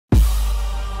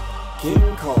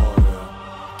King Carter,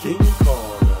 King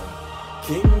Carter,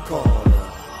 King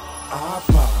Carter,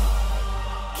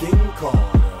 iPod, King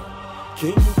Carter,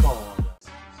 King Carter.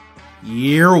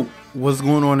 Yo, what's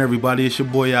going on, everybody? It's your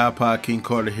boy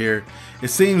IpodKingCarter here. It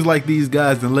seems like these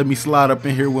guys done let me slide up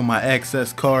in here with my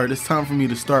access card. It's time for me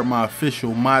to start my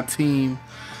official MyTEAM.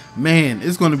 Man,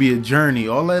 it's going to be a journey.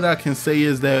 All that I can say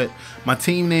is that my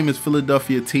team name is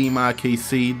Philadelphia Team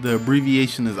IKC. The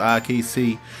abbreviation is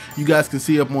IKC. You guys can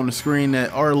see up on the screen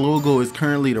that our logo is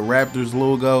currently the Raptors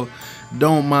logo.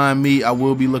 Don't mind me. I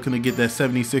will be looking to get that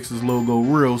 76ers logo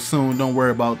real soon. Don't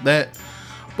worry about that.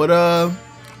 But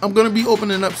I'm going to be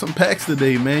opening up some packs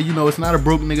today, man. You know, it's not a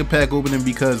broke nigga pack opening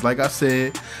because, like I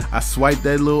said, I swiped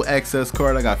that little access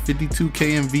card. I got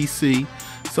 52K in VC.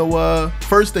 So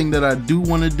first thing that I do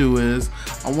want to do is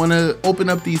I want to open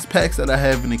up these packs that I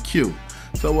have in the queue.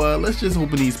 So let's just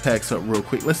open these packs up real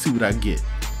quick. Let's see what I get.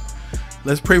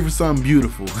 Let's pray for something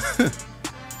beautiful.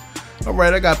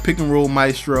 Alright, I got Pick and Roll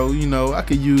Maestro. You know, I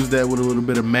could use that with a little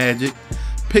bit of magic.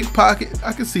 Pickpocket,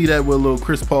 I can see that with a little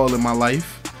Chris Paul in my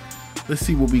life. Let's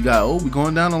see what we got. Oh, we're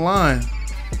going down the line.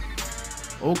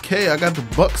 Okay, I got the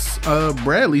Bucks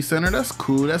Bradley Center. That's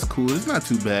cool. That's cool. It's not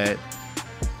too bad.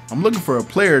 I'm looking for a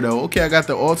player though. Okay, I got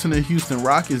the alternate Houston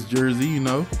Rockets jersey, you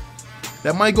know.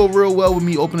 That might go real well with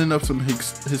me opening up some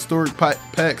historic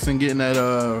packs and getting that,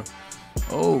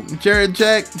 oh, Jared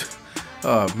Jack.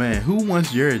 Oh man, who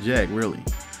wants Jared Jack, really?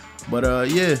 But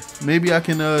yeah, maybe I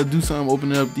can do something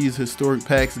opening up these historic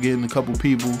packs, getting a couple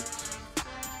people.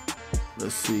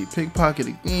 Let's see, pickpocket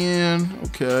again,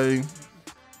 okay.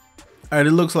 Alright,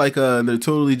 it looks like they're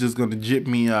totally just gonna jip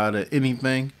me out of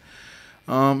anything.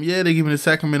 Yeah, they give me the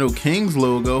Sacramento Kings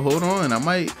logo. Hold on, I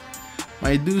might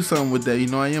do something with that. You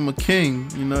know, I am a king.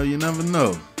 You know, you never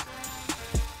know.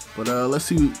 But let's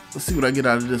see what I get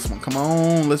out of this one. Come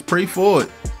on, let's pray for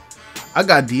it. I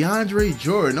got DeAndre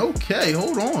Jordan. Okay,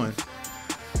 hold on.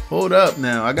 Hold up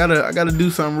now. I gotta do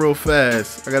something real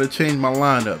fast. I gotta change my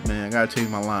lineup, man. I gotta change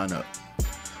my lineup.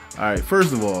 All right,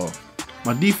 first of all,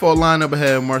 my default lineup I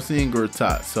have Marcin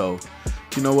Gortat. So,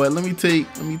 you know what? Let me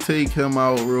take him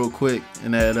out real quick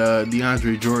and add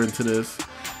DeAndre Jordan to this.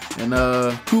 And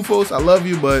Kufos, I love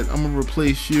you, but I'm gonna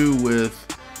replace you with.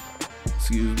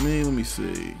 Excuse me. Let me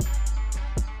see.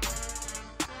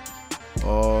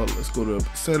 Oh, let's go to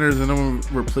centers, and I'm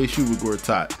gonna replace you with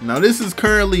Gortat. Now this is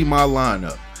currently my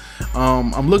lineup.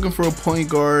 I'm looking for a point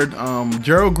guard.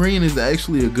 Gerald Green is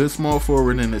actually a good small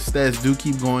forward, and his stats do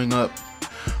keep going up.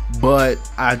 But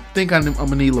I think I'm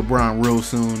gonna need LeBron real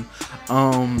soon.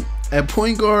 At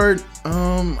point guard,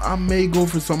 I may go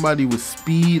for somebody with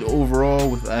speed overall,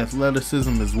 with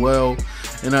athleticism as well.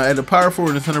 And at the power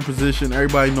forward and center position,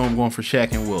 everybody know I'm going for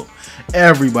Shaq and Wilt.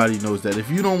 Everybody knows that. If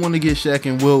you don't want to get Shaq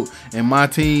and Wilt in my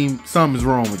team, something's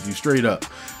wrong with you, straight up.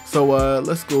 So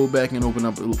let's go back and open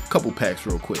up a couple packs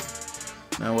real quick.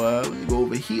 Now let me go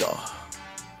over here. All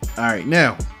right,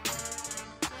 now.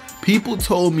 People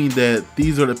told me that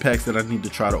these are the packs that I need to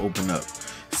try to open up.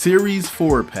 Series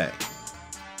 4 pack,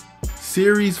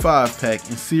 Series 5 pack,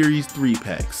 and Series 3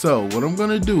 pack. So what I'm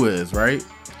gonna do is, right,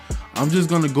 I'm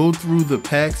just gonna go through the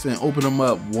packs and open them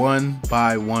up one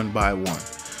by one by one.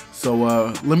 So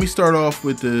let me start off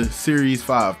with the Series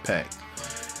 5 pack.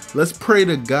 Let's pray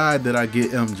to God that I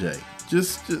get MJ.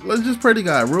 Let's just pray to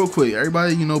God real quick.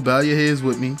 Everybody, you know, bow your heads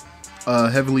with me.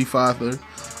 Heavenly Father,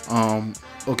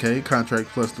 okay, contract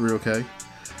 +3, okay.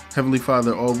 Heavenly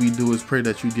Father, all we do is pray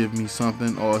that you give me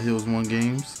something. All Hills 1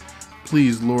 games.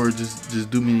 Please, Lord,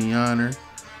 just do me the honor.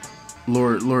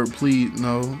 Lord, please,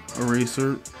 no,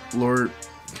 eraser. Lord,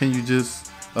 can you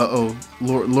just,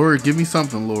 Lord, give me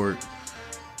something, Lord.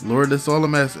 Lord, that's all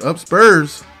I'm asking. Up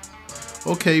Spurs.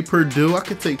 Okay, Purdue, I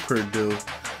could take Purdue.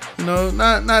 You know,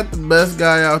 not the best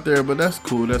guy out there, but that's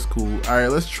cool, that's cool. All right,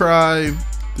 let's try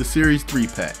the Series 3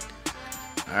 pack.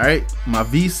 Alright, my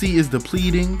VC is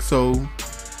depleting, so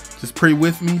just pray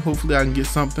with me. Hopefully I can get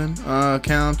something.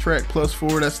 Contract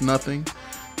 +4, that's nothing.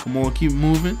 Come on, keep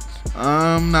moving.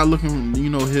 I'm not looking, you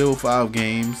know, Hill 5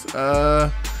 games.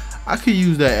 I could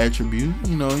use that attribute,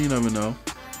 you know, you never know.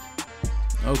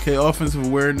 Okay, offensive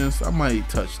awareness, I might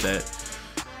touch that.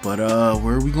 But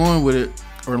where are we going with it?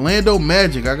 Orlando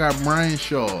Magic, I got Brian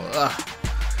Shaw.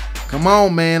 Come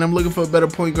on, man, I'm looking for a better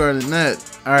point guard than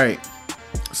that. Alright.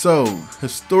 So,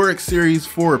 historic Series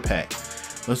 4 pack.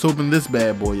 Let's open this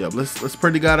bad boy up. Let's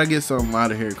pray to God I get something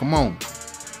out of here. Come on.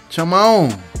 Come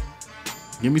on.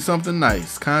 Give me something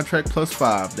nice. Contract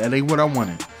 +5. That ain't what I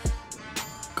wanted.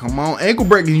 Come on. Ankle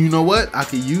breaker. You know what? I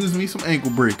could use me some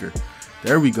ankle breaker.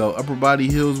 There we go. Upper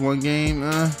body Hills 1 game.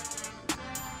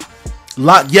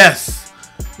 Lock. Yes.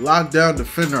 Lockdown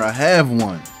defender. I have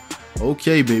one.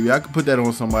 Okay, baby, I can put that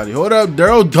on somebody. Hold up,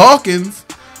 Daryl Dawkins.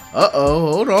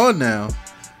 Uh-oh, hold on now.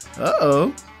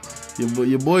 Uh-oh.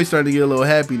 Your boy's starting to get a little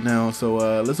happy now.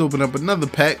 So let's open up another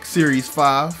pack, Series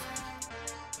 5.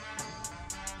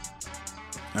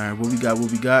 All right, what we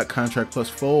got? Contract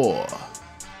 +4.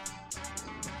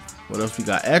 What else we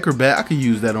got? Acrobat. I could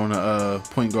use that on a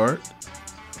point guard.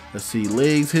 Let's see.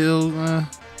 Legs, heels.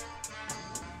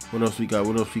 What else we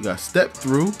got? Step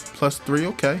through +3.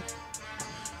 Okay.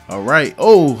 All right.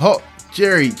 Oh,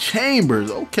 Jerry Chambers.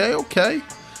 Okay.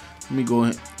 Let me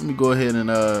go ahead and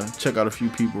check out a few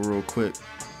people real quick.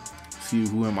 See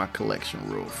who in my collection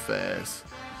real fast.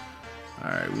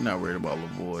 All right, we're not worried about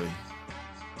LeBoy.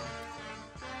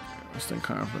 Western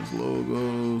Conference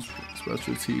logos,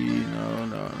 specialty.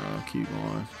 No. Keep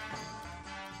going.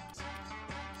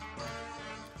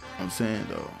 I'm saying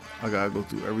though, I gotta go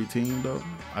through every team though.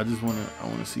 I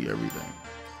wanna see everything.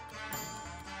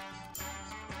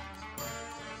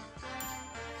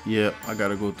 Yep, I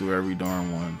gotta go through every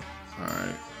darn one.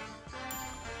 Alright.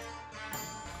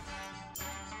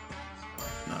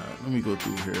 Let me go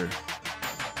through here.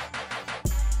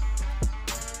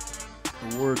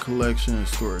 Award collection,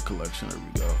 story collection. There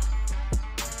we go.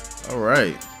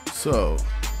 Alright, so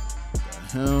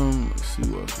got him. Let's see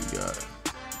what else we got.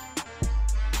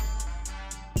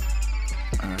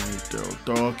 Alright, Daryl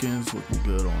Dawkins looking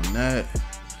good on that.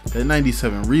 That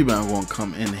 97 rebound gonna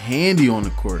come in handy on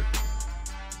the court.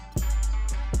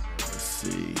 Let's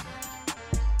see.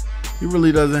 He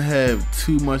really doesn't have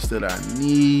too much that I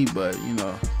need, but you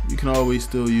know, you can always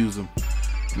still use him.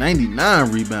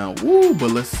 99 rebound, woo,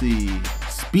 but let's see.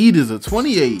 Speed is a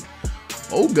 28.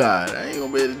 Oh God, I ain't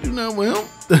gonna be able to do nothing with him.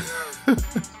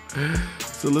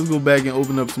 So let's go back and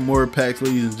open up some more packs,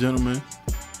 ladies and gentlemen.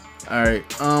 All right,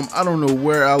 I don't know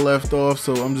where I left off,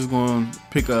 so I'm just gonna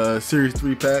pick a Series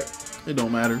 3 pack. It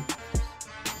don't matter.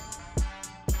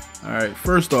 All right,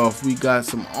 first off, we got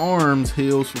some arms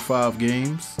heals for 5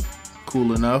 games.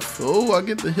 Cool enough. Oh, I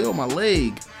get to heal my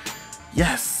leg.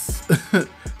 Yes.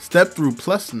 Step through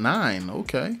 +9.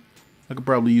 Okay. I could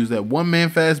probably use that one-man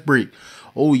fast break.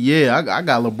 Oh, yeah. I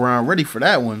got LeBron ready for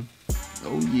that one.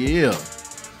 Oh, yeah.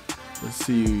 Let's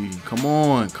see. Come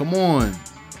on.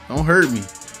 Don't hurt me.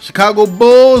 Chicago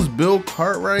Bulls. Bill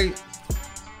Cartwright.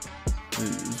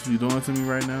 Is what you doing to me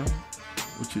right now?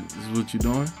 This is what you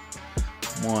doing?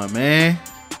 Come on, man.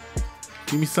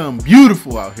 Give me something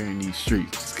beautiful out here in these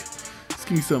streets. Just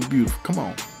give me something beautiful. Come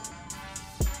on.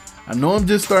 I know I'm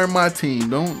just starting my team.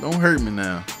 Don't hurt me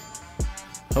now.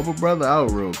 Help a brother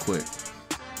out real quick.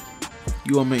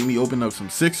 You gonna make me open up some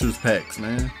Sixers packs,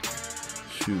 man.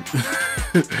 Shoot.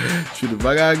 Shoot, if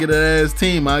I gotta get an ass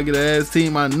team, I'll get an ass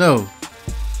team I know.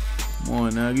 Come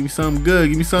on now, give me something good.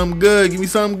 Give me something good. Give me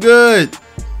something good.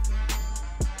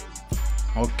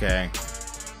 Okay.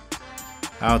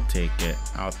 I'll take it.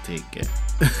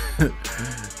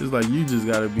 It's like you just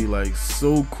gotta be like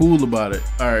so cool about it.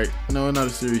 Alright, no, another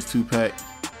Series 2 pack.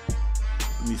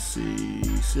 Let me see.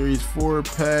 Series 4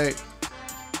 pack.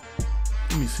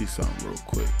 Let me see something real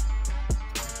quick.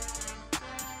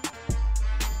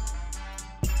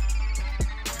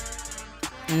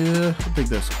 Yeah, I think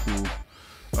that's cool.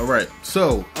 Alright,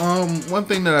 so one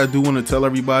thing that I do want to tell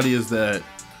everybody is that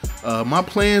my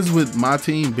plans with my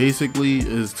team basically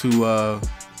is to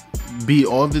beat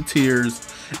all the tiers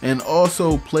and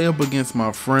also play up against my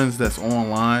friends that's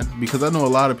online, because I know a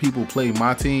lot of people play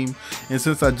my team, and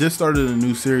since I just started a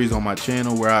new series on my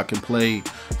channel where I can play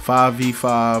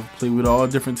 5v5, play with all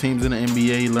different teams in the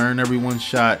NBA, learn everyone's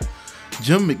shot.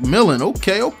 Jim McMillan,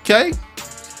 okay.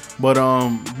 But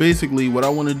basically what I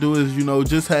want to do is, you know,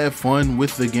 just have fun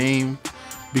with the game,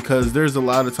 because there's a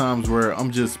lot of times where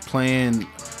I'm just playing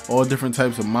all different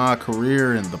types of my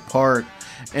career in the park,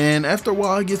 and after a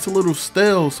while it gets a little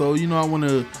stale. So, you know, I want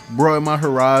to broaden my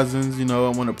horizons. You know, I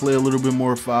want to play a little bit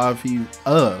more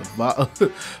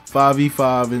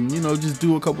 5v5 and, you know, just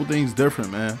do a couple things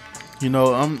different, man. You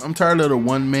know, I'm tired of the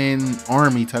one-man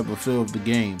army type of feel of the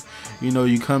game. You know,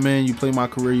 you come in, you play my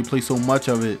career, you play so much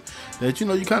of it that, you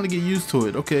know, you kind of get used to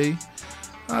it. Okay,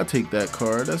 I'll take that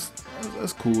card. That's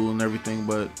cool and everything,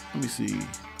 but let me see.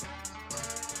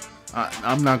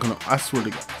 I'm not gonna. I swear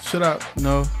to God. Should I?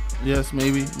 No. Yes.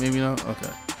 Maybe. Maybe no.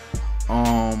 Okay.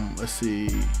 Let's see.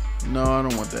 No, I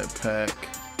don't want that pack.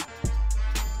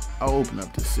 I'll open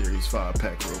up the Series 5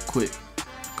 pack real quick.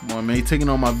 Come on, man. Taking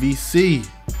on my VC.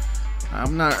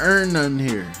 I'm not earning nothing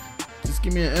here. Just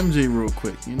give me an MJ real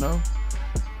quick, you know?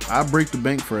 I break the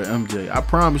bank for an MJ. I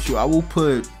promise you, I will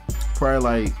put probably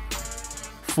like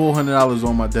 $400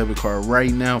 on my debit card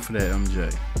right now for that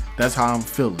MJ. That's how I'm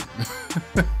feeling.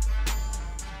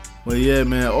 But yeah,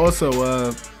 man.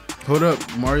 Also, Hold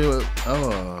up, Mario.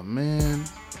 Oh man.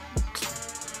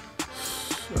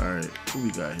 All right, what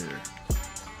we got here?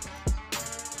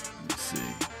 Let's see.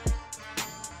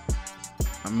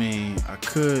 I mean, I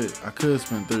could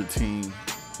spend 13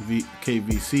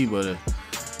 KVC, but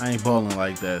I ain't balling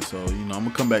like that. So you know, I'm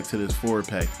gonna come back to this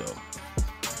 4-pack though. You know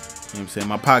what I'm saying?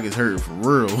 My pocket's hurting for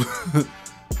real. All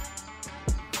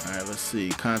right, let's see.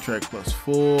 Contract plus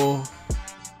 4.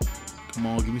 Come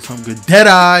on, give me some good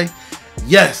Deadeye.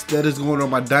 Yes, that is going on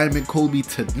my Diamond Kobe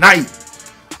tonight.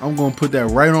 I'm going to put that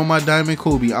right on my Diamond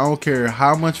Kobe. I don't care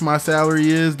how much my salary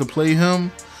is to play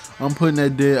him. I'm putting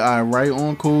that Deadeye right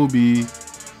on Kobe.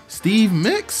 Steve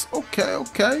Mix. Okay,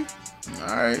 okay.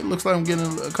 All right, looks like I'm getting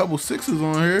a couple 6s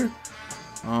on here.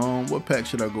 What pack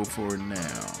should I go for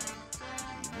now?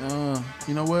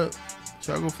 You know what?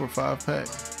 Should I go for a 5-pack?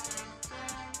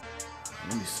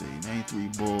 Let me see. 93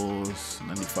 Bulls,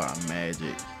 95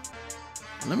 Magic.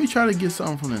 Let me try to get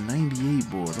something from the 98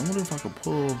 Bulls. I wonder if I could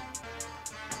pull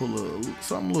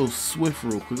something a little swift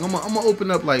real quick. I'm gonna open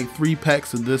up like 3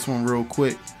 packs of this one real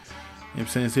quick. You know what I'm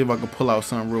saying? See if I can pull out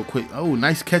something real quick. Oh,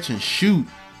 nice catch and shoot.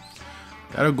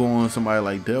 That'll go on somebody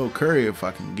like Del Curry if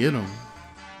I can get him.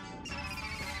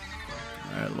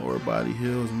 Alright, lower body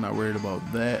heals. I'm not worried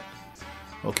about that.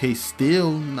 Okay,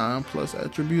 still 9+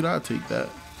 attribute. I'll take that.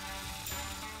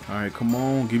 Alright, come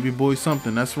on. Give your boy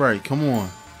something. That's right. Come on.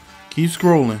 Keep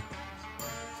scrolling.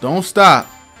 Don't stop.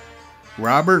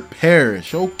 Robert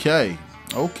Parrish. Okay.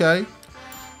 Okay.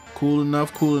 Cool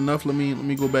enough. Cool enough. Let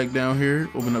me go back down here.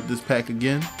 Open up this pack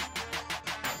again.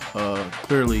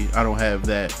 Clearly I don't have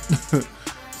that.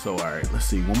 So alright, let's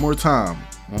see. One more time.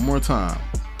 One more time.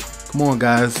 Come on,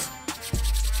 guys.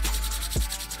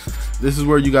 This is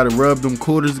where you gotta rub them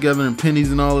quarters together and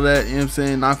pennies and all of that. You know what I'm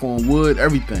saying? Knock on wood,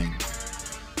 everything.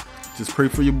 Just pray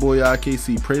for your boy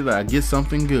IKC. Pray that I get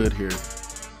something good here.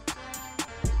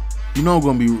 You know I'm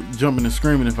gonna be jumping and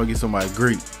screaming if I get somebody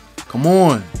great. Come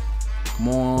on. Come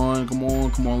on, come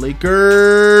on, come on,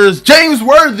 Lakers. James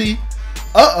Worthy.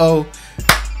 Uh-oh.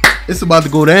 It's about to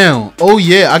go down. Oh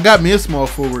yeah, I got me a small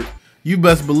forward. You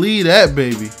best believe that,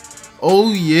 baby.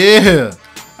 Oh yeah.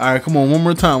 Alright, come on, one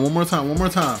more time, one more time, one more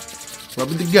time. Rub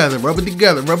it together, rub it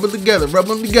together, rub it together, rub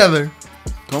them together.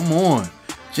 Come on.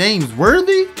 James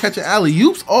Worthy catching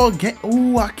alley-oops all game.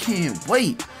 Ooh, I can't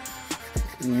wait.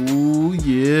 Ooh,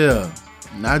 yeah.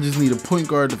 Now I just need a point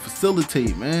guard to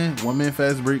facilitate, man. 1-man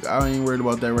fast break. I ain't worried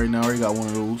about that right now. I already got one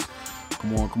of those.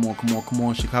 Come on, come on, come on, come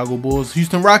on. Chicago Bulls.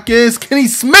 Houston Rockets. Kenny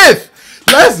Smith.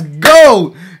 Let's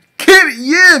go.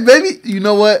 Yeah, baby. You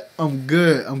know what? I'm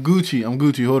good. I'm Gucci. I'm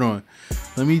Gucci. Hold on.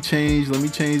 Let me change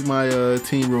my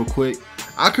team real quick.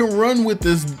 I can run with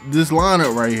this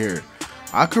lineup right here.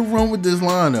 I could run with this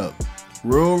lineup.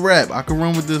 Real rap. I could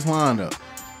run with this lineup.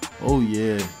 Oh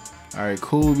yeah. Alright,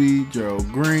 Kobe, Gerald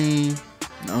Green.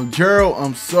 Now Gerald,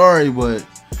 I'm sorry, but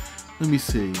let me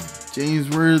see. James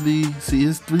Worthy. See,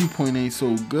 his 3-point ain't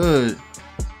so good.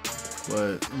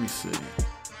 But let me see.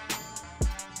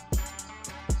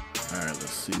 Alright,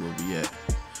 let's see where we at.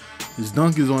 His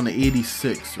dunk is on the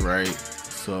 86, right?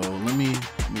 So let me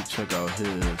check out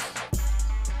his.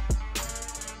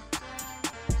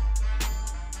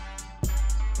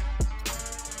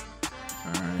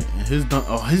 Alright, and his dunk,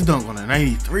 oh, his dunk on a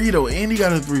 93 though, and he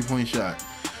got a 3-point shot.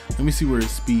 Let me see where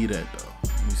his speed at though.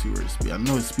 Let me see where his speed. I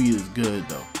know his speed is good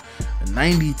though. A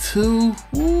 92.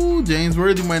 Ooh, James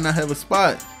Worthy might not have a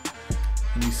spot.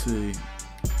 Let me see.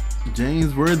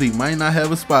 James Worthy might not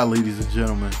have a spot, ladies and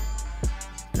gentlemen.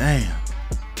 Damn,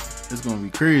 it's gonna be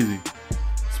crazy.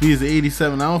 Speed is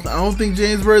 87. I don't think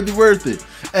James Worthy worth it.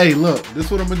 Hey, look, this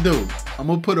is what I'm gonna do. I'm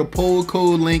gonna put a poll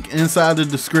code link inside the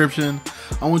description.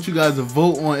 I want you guys to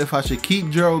vote on if I should keep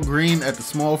Gerald Green at the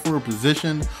small forward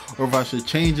position or if I should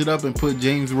change it up and put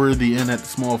James Worthy in at the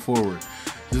small forward.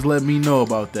 Just let me know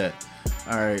about that.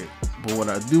 All right, but what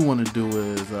I do want to do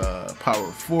is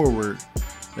power forward.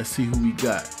 Let's see who we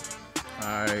got.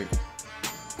 All right,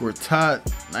 Gortat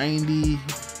 90.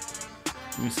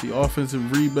 Let me see,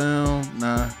 offensive rebound.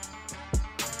 Nah.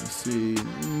 Let's see,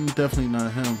 definitely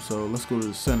not him. So let's go to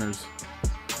the centers.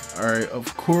 All right,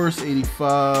 of course,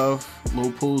 85.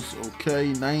 Low post,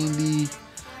 okay, 90.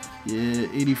 Yeah,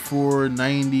 84,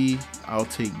 90. I'll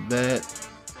take that.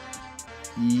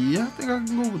 Yeah, I think I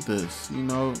can go with this, you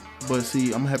know. But see,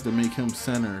 I'm gonna have to make him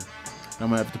center. I'm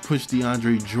gonna have to push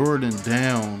DeAndre Jordan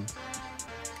down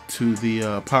to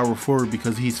the power forward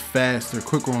because he's faster,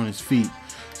 quicker on his feet.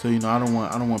 So you know, I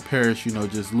don't want Parrish, you know,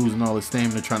 just losing all his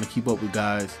stamina trying to keep up with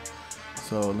guys.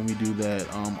 So let me do that.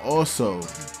 Also,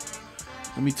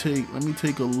 let me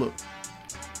take a look.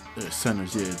 There's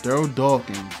centers, yeah. Daryl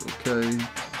Dawkins, okay.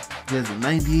 He has a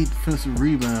 98 defensive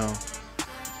rebound.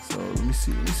 So let me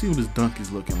see what this dunk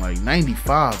is looking like.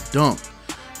 95 dunk.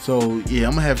 So yeah,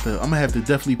 I'm gonna have to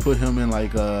definitely put him in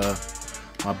like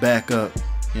my backup. You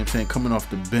know what I'm saying? Coming off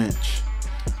the bench.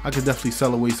 I could definitely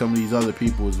sell away some of these other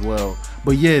people as well.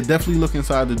 But yeah, definitely look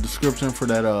inside the description for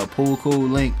that pull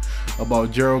code link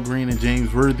about Gerald Green and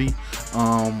James Worthy.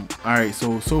 Alright,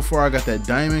 so far I got that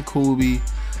Diamond Kobe,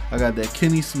 I got that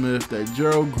Kenny Smith, that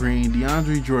Gerald Green,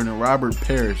 DeAndre Jordan, and Robert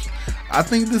Parrish. I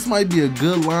think this might be a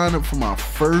good lineup for my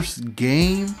first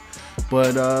game.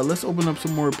 But let's open up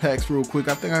some more packs real quick.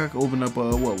 I think I can open up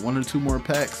one or two more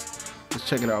packs. Let's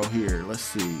check it out here. Let's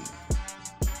see.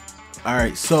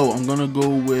 Alright, so I'm gonna go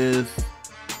with,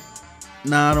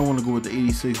 I don't want to go with the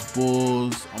 86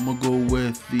 Bulls. I'm gonna go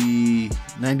with the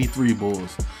 93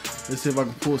 Bulls. Let's see if I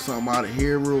can pull something out of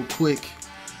here real quick.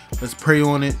 Let's pray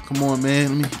on it. Come on,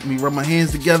 man. Let me rub my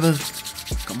hands together.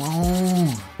 Come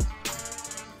on.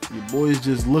 Your boy's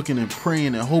just looking and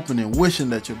praying and hoping and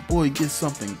wishing that your boy gets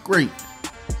something great.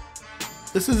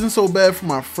 This isn't so bad for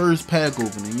my first pack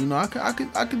opening. You know, I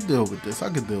could deal with this. I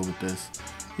could deal with this.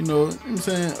 You know what I'm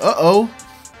saying?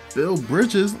 Bill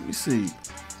Bridges. Let me see.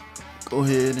 Go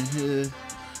ahead and hit.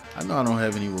 I know I don't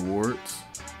have any rewards.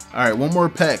 Alright, one more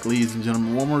pack, ladies and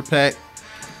gentlemen. One more pack.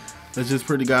 Let's just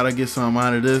pretty gotta get something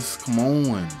out of this. Come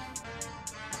on.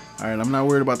 Alright, I'm not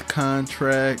worried about the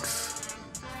contracts.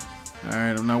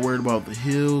 Alright, I'm not worried about the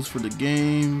hills for the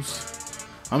games.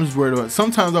 I'm just worried about,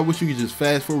 sometimes I wish you could just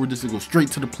fast forward this and go straight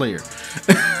to the player.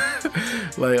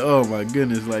 Like, oh my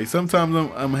goodness. Like, sometimes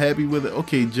I'm happy with it.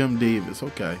 Okay, Jim Davis.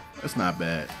 Okay, that's not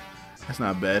bad. That's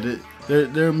not bad.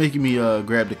 They're making me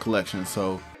grab the collection,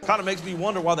 so. Kind of makes me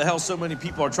wonder why the hell so many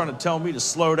people are trying to tell me to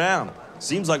slow down.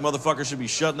 Seems like motherfuckers should be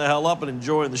shutting the hell up and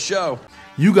enjoying the show.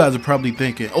 You guys are probably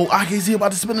thinking, oh, IKC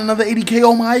about to spend another 80K.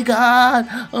 Oh my God.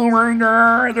 Oh my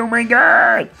God. Oh my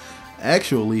God.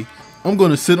 Actually, I'm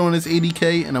going to sit on this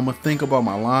 80K and I'm going to think about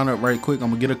my lineup right quick. I'm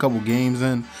going to get a couple games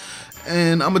in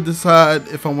and I'm going to decide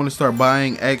if I want to start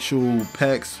buying actual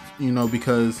packs, you know,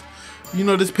 because, you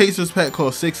know, this Pacers pack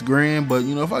costs $6 grand, but,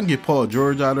 you know, if I can get Paul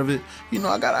George out of it, you know,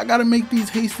 I got to make these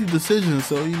hasty decisions.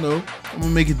 So, you know, I'm going to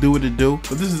make it do what it do.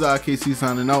 But this is IKC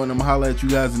signing out and I'm going to holler at you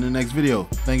guys in the next video.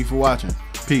 Thank you for watching.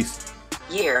 Peace.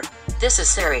 Yeah, this is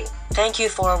Siri. Thank you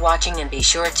for watching and be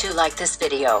sure to like this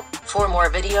video. For more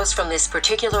videos from this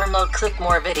particular mode, click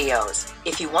more videos.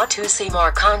 If you want to see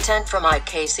more content from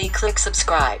IKC, click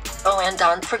subscribe. Oh, and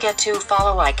don't forget to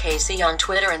follow IKC on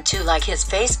Twitter and to like his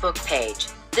Facebook page.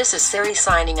 This is Siri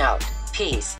signing out. Peace.